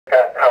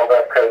got held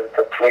up because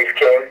the police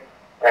came,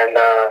 and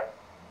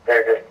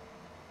they're just,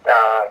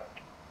 I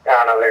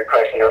don't know, they're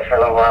questioning us for a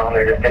little while, and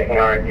they're just taking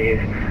our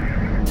IDs.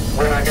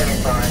 We're not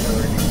getting fined or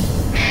anything.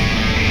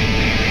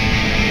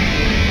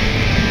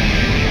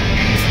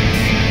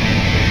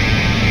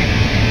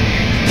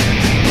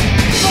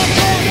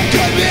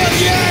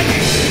 Chameleon!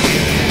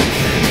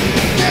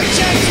 New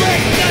checks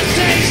with the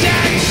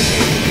seasons!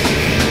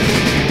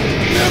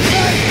 New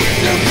faith,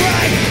 new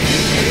friend!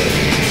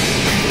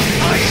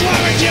 I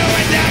swear at you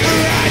would never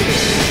end!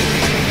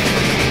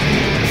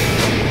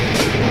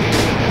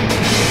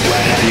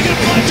 When are you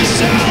gonna find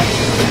yourself?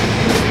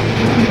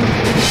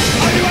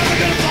 Are you ever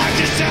gonna find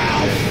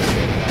yourself?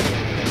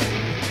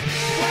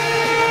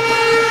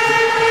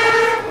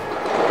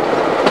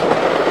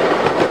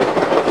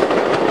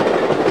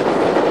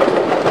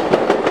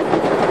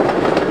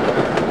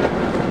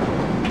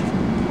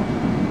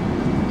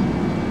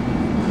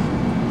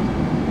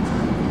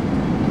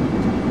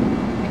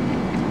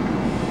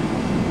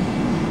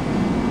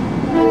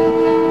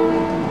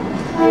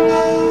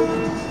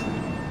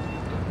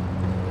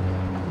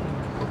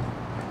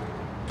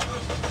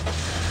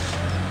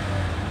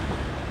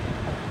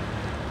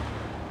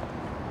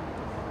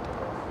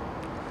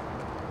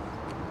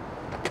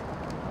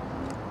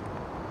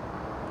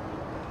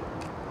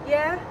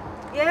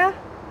 Yeah?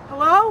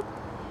 Hello?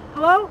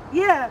 Hello?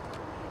 Yeah,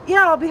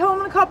 I'll be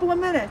home in a couple of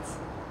minutes.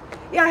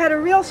 Yeah, I had a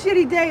real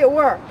shitty day at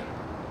work.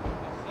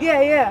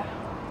 Yeah.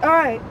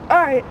 Alright.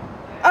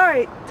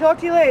 Talk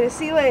to you later.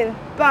 See you later.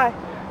 Bye.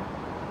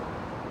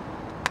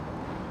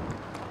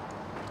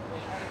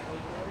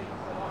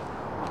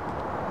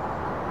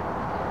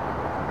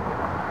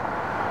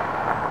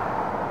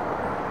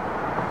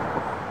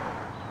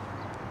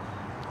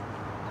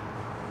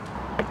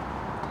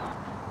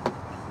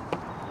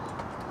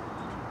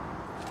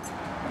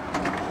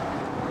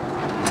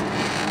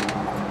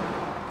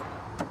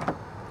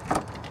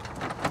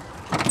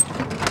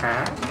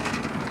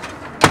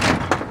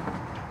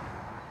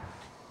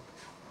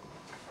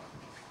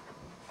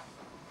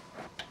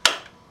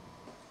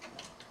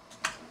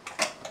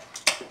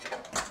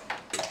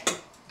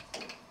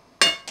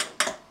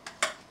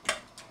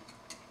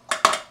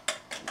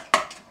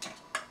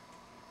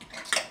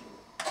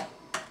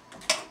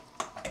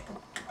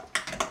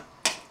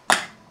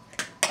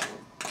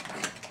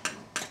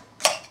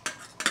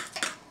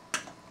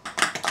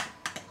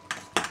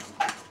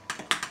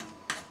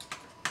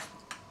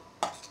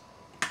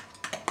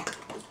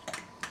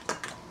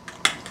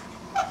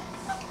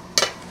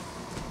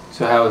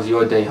 So how was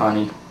your day,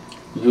 honey?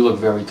 You look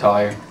very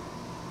tired.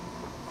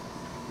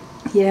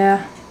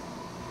 Yeah.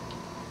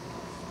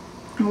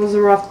 It was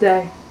a rough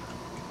day.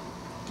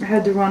 I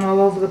had to run all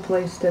over the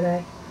place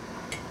today.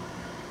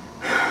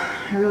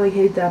 I really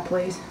hate that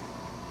place.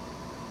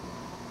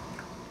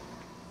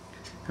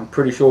 I'm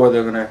pretty sure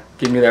they're gonna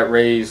give me that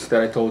raise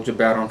that I told you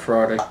about on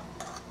Friday.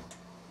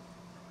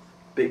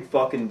 Big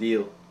fucking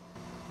deal.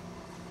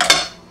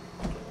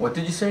 What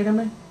did you say to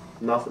me?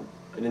 Nothing.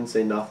 I didn't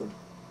say nothing.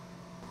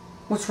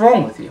 What's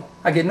wrong with you?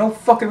 I get no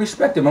fucking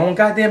respect in my own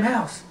goddamn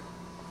house.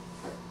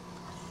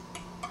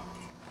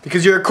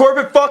 Because you're a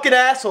corporate fucking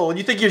asshole and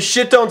you think your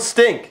shit don't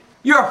stink.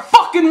 You're a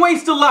fucking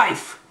waste of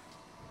life!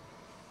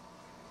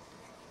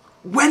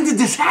 When did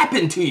this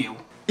happen to you?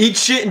 Eat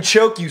shit and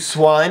choke, you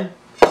swine.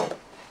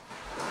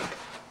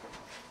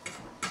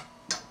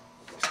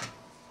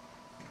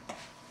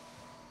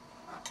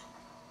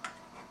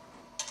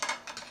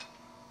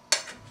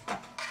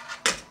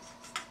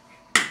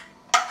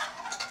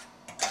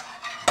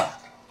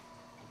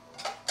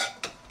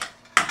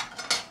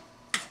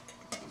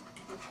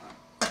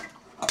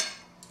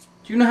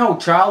 Do you know how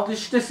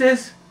childish this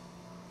is?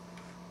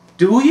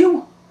 Do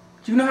you?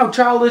 Do you know how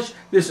childish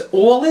this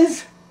all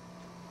is?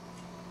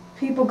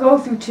 People go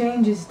through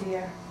changes,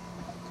 dear.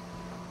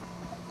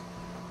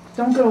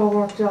 Don't get all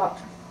worked up.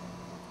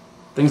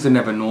 Things are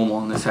never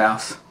normal in this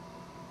house.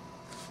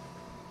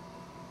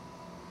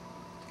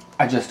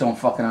 I just don't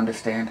fucking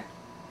understand.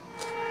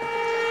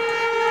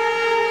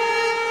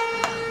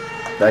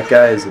 That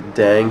guy is a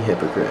dang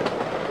hypocrite.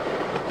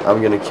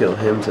 I'm gonna kill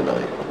him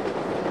tonight.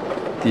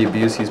 The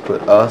abuse he's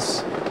put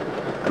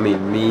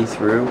me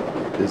through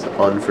is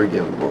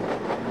unforgivable.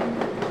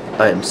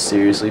 I am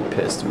seriously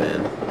pissed,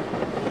 man.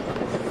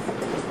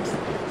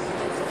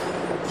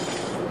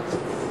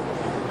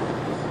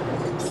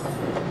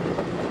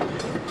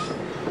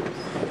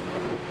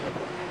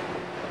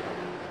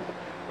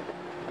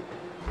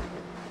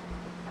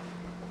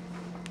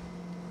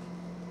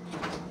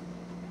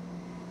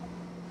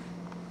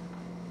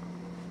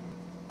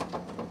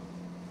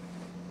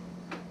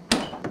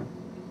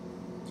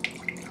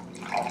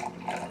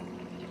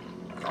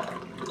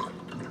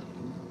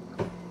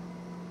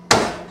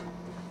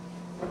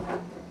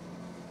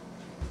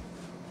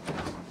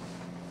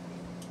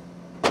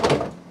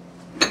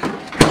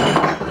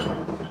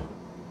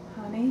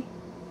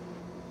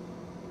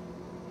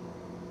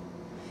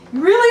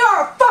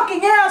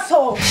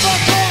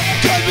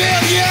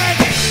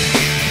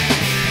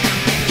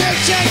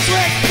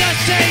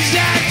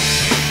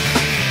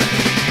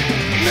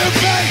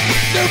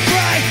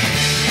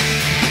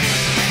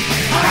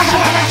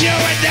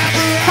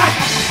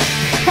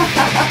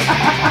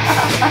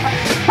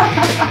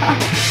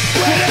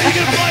 When are you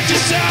gonna find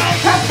yourself?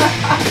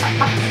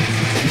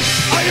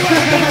 Are you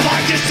ever gonna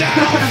find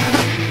yourself?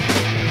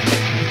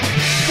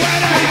 When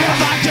are you gonna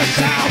find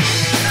yourself?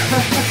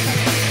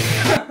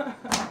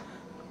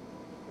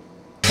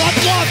 But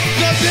look,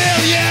 the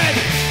million.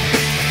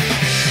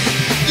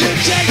 You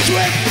change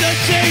with the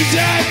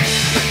season.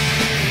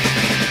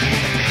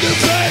 New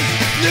friends,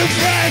 new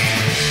friends.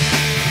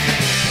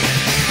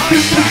 I'm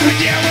driving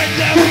you with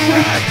new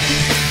friends.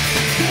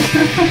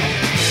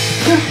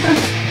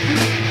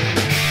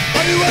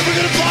 Are you ever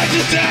gonna find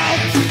yourself?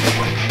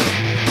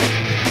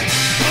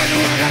 Are you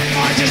ever gonna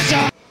find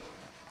yourself?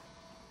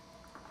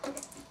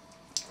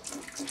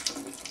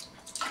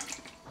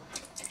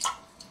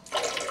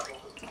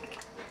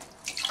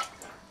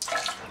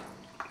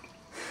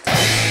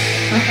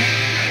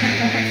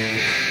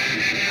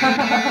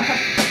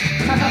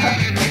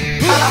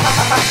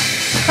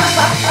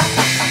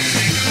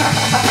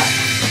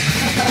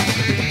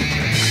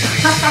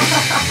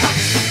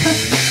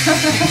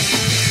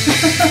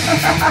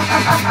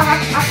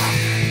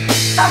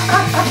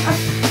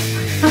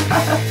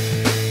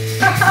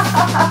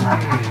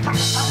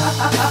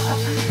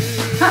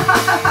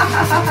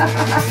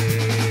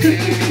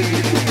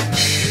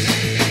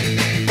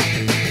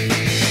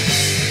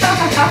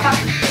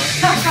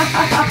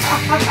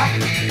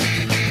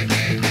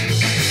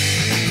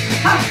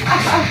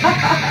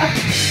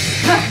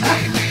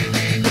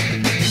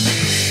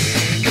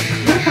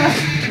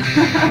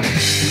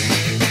 Ha